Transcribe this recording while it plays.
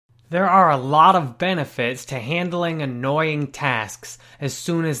There are a lot of benefits to handling annoying tasks as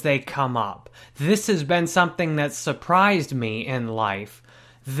soon as they come up. This has been something that surprised me in life,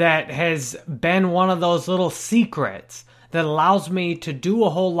 that has been one of those little secrets that allows me to do a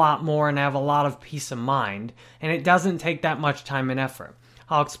whole lot more and have a lot of peace of mind, and it doesn't take that much time and effort.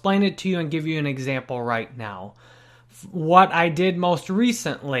 I'll explain it to you and give you an example right now. What I did most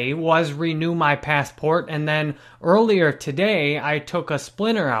recently was renew my passport, and then earlier today I took a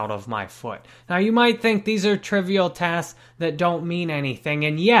splinter out of my foot. Now you might think these are trivial tasks that don't mean anything,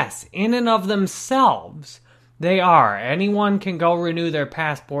 and yes, in and of themselves, they are. Anyone can go renew their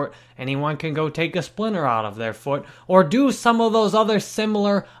passport, anyone can go take a splinter out of their foot, or do some of those other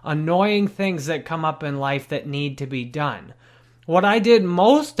similar annoying things that come up in life that need to be done. What I did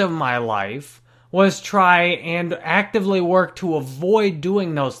most of my life was try and actively work to avoid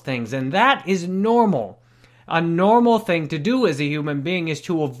doing those things. And that is normal. A normal thing to do as a human being is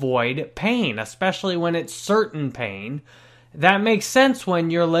to avoid pain, especially when it's certain pain. That makes sense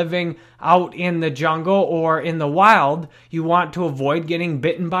when you're living out in the jungle or in the wild. You want to avoid getting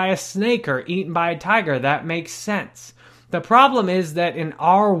bitten by a snake or eaten by a tiger. That makes sense. The problem is that in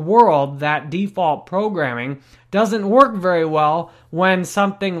our world, that default programming doesn't work very well when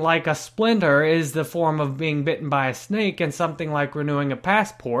something like a splinter is the form of being bitten by a snake and something like renewing a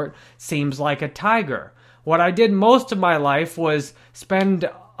passport seems like a tiger. What I did most of my life was spend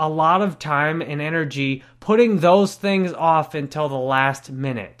a lot of time and energy putting those things off until the last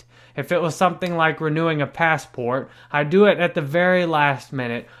minute. If it was something like renewing a passport, I'd do it at the very last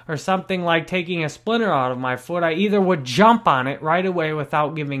minute. Or something like taking a splinter out of my foot, I either would jump on it right away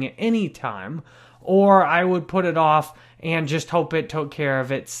without giving it any time, or I would put it off and just hope it took care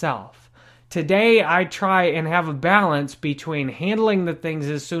of itself. Today, I try and have a balance between handling the things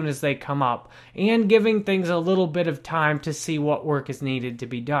as soon as they come up and giving things a little bit of time to see what work is needed to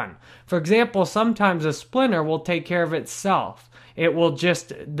be done. For example, sometimes a splinter will take care of itself. It will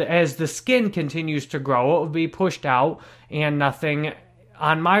just, as the skin continues to grow, it will be pushed out and nothing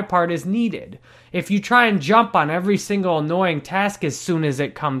on my part is needed. If you try and jump on every single annoying task as soon as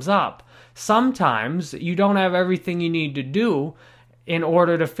it comes up, sometimes you don't have everything you need to do in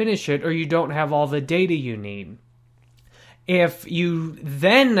order to finish it, or you don't have all the data you need. If you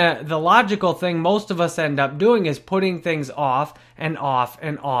then, the logical thing most of us end up doing is putting things off and off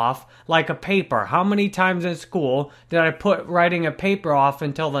and off, like a paper. How many times in school did I put writing a paper off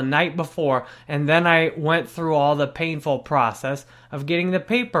until the night before, and then I went through all the painful process of getting the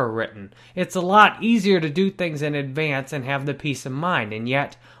paper written? It's a lot easier to do things in advance and have the peace of mind, and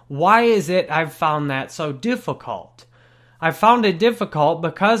yet, why is it I've found that so difficult? I found it difficult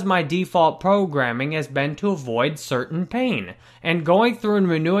because my default programming has been to avoid certain pain, and going through and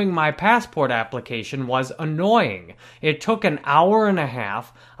renewing my passport application was annoying. It took an hour and a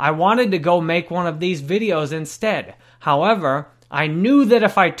half. I wanted to go make one of these videos instead. However, I knew that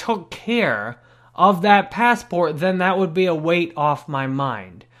if I took care of that passport, then that would be a weight off my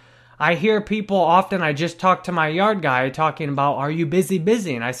mind. I hear people often, I just talked to my yard guy talking about, are you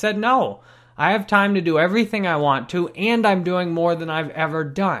busy? And I said, no. I have time to do everything I want to, and I'm doing more than I've ever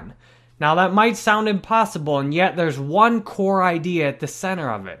done. Now, that might sound impossible, and yet there's one core idea at the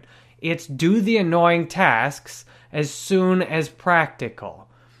center of it. It's do the annoying tasks as soon as practical.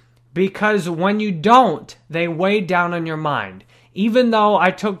 Because when you don't, they weigh down on your mind. Even though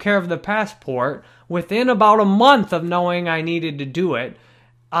I took care of the passport, within about a month of knowing I needed to do it,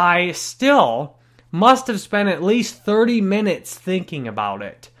 I still must have spent at least 30 minutes thinking about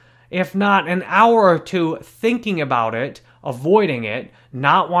it. If not an hour or two thinking about it, avoiding it,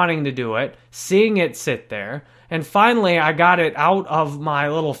 not wanting to do it, seeing it sit there, and finally I got it out of my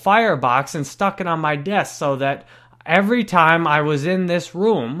little firebox and stuck it on my desk so that every time I was in this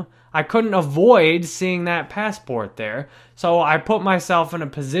room, I couldn't avoid seeing that passport there, so I put myself in a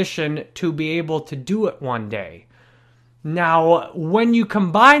position to be able to do it one day. Now, when you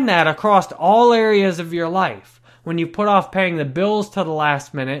combine that across all areas of your life, when you put off paying the bills to the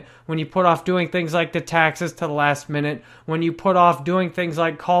last minute, when you put off doing things like the taxes to the last minute, when you put off doing things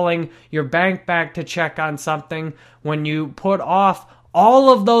like calling your bank back to check on something, when you put off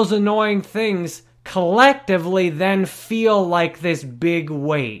all of those annoying things, collectively then feel like this big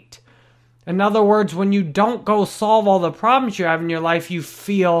weight. In other words, when you don't go solve all the problems you have in your life, you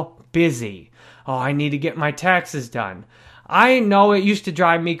feel busy. Oh, I need to get my taxes done. I know it used to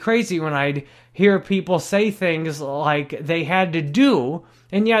drive me crazy when I'd hear people say things like they had to do,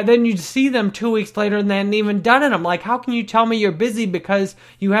 and yet then you'd see them 2 weeks later and they hadn't even done it. I'm like, how can you tell me you're busy because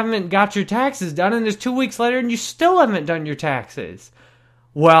you haven't got your taxes done, and it's 2 weeks later and you still haven't done your taxes?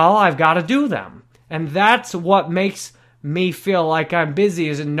 Well, I've got to do them. And that's what makes me feel like I'm busy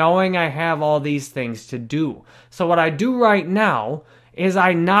is knowing I have all these things to do. So what I do right now is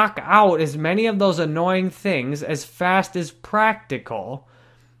I knock out as many of those annoying things as fast as practical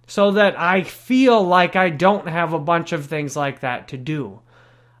so that I feel like I don't have a bunch of things like that to do.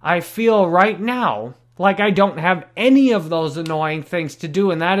 I feel right now like I don't have any of those annoying things to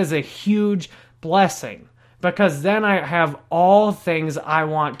do, and that is a huge blessing because then I have all things I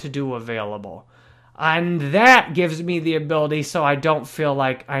want to do available. And that gives me the ability so I don't feel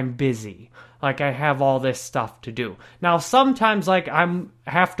like I'm busy, like I have all this stuff to do. Now, sometimes like I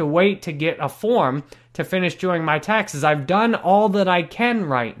have to wait to get a form to finish doing my taxes. I've done all that I can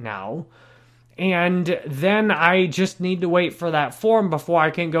right now, and then I just need to wait for that form before I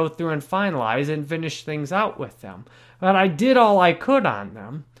can go through and finalize and finish things out with them. But I did all I could on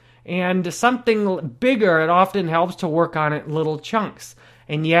them, and something bigger, it often helps to work on it in little chunks.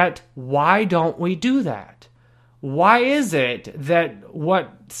 And yet, why don't we do that? Why is it that what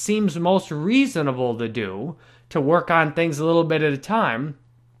seems most reasonable to do, to work on things a little bit at a time,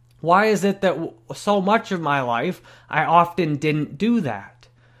 why is it that so much of my life I often didn't do that?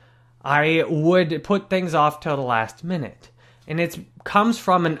 I would put things off till the last minute. And it comes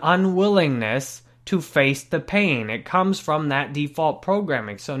from an unwillingness to face the pain. It comes from that default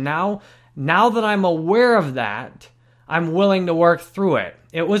programming. So now that I'm aware of that, I'm willing to work through it.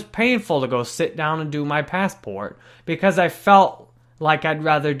 It was painful to go sit down and do my passport because I felt like I'd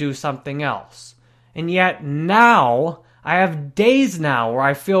rather do something else. And yet now, I have days now where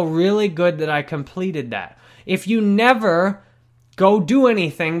I feel really good that I completed that. If you never go do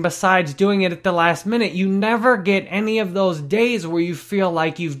anything besides doing it at the last minute, you never get any of those days where you feel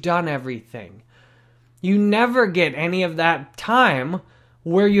like you've done everything. You never get any of that time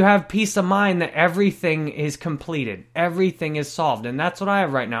where you have peace of mind that everything is completed, everything is solved. And that's what I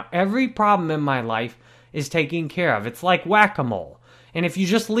have right now. Every problem in my life is taken care of. It's like whack-a-mole. And if you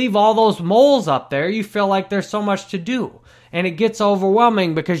just leave all those moles up there, you feel like there's so much to do. And it gets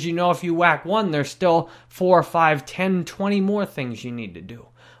overwhelming because you know if you whack one, there's still 4, 5, 10, 20 more things you need to do.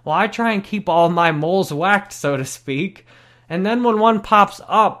 Well, I try and keep all my moles whacked, so to speak. And then when one pops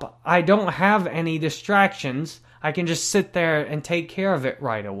up, I don't have any distractions. I can just sit there and take care of it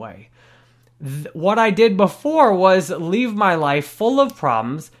right away. What I did before was leave my life full of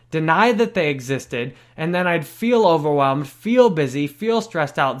problems, deny that they existed, and then I'd feel overwhelmed, feel busy, feel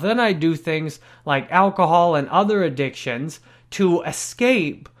stressed out. Then I'd do things like alcohol and other addictions to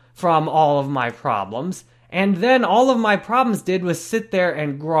escape from all of my problems. And then all of my problems did was sit there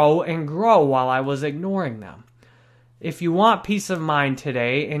and grow while I was ignoring them. If you want peace of mind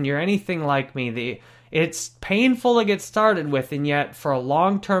today, and you're anything like me, it's painful to get started with, and yet for a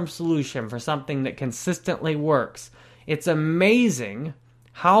long-term solution, for something that consistently works, it's amazing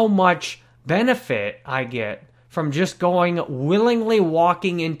how much benefit I get from just willingly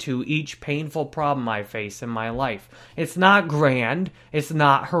walking into each painful problem I face in my life. It's not grand, it's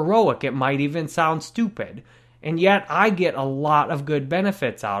not heroic, it might even sound stupid, and yet I get a lot of good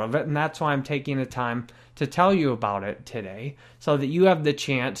benefits out of it, and that's why I'm taking the time to tell you about it today, so that you have the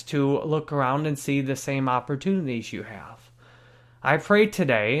chance to look around and see the same opportunities you have. I pray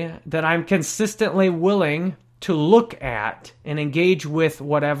today that I'm consistently willing to look at and engage with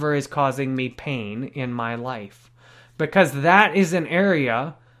whatever is causing me pain in my life, because that is an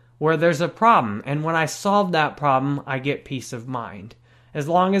area where there's a problem, and when I solve that problem, I get peace of mind. As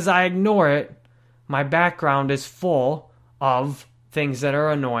long as I ignore it, my background is full of things that are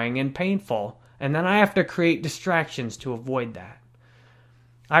annoying and painful, and then I have to create distractions to avoid that.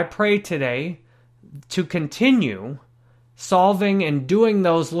 I pray today to continue solving and doing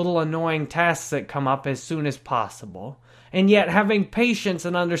those little annoying tasks that come up as soon as possible, and yet having patience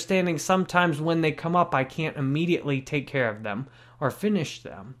and understanding sometimes when they come up I can't immediately take care of them or finish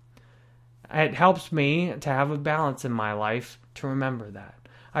them. It helps me to have a balance in my life to remember that.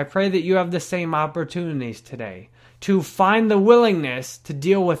 I pray that you have the same opportunities today to find the willingness to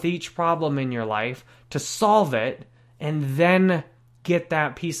deal with each problem in your life, to solve it, and then get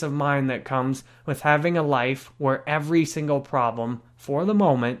that peace of mind that comes with having a life where every single problem, for the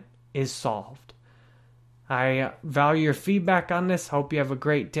moment, is solved. I value your feedback on this. Hope you have a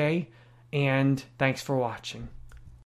great day, and thanks for watching.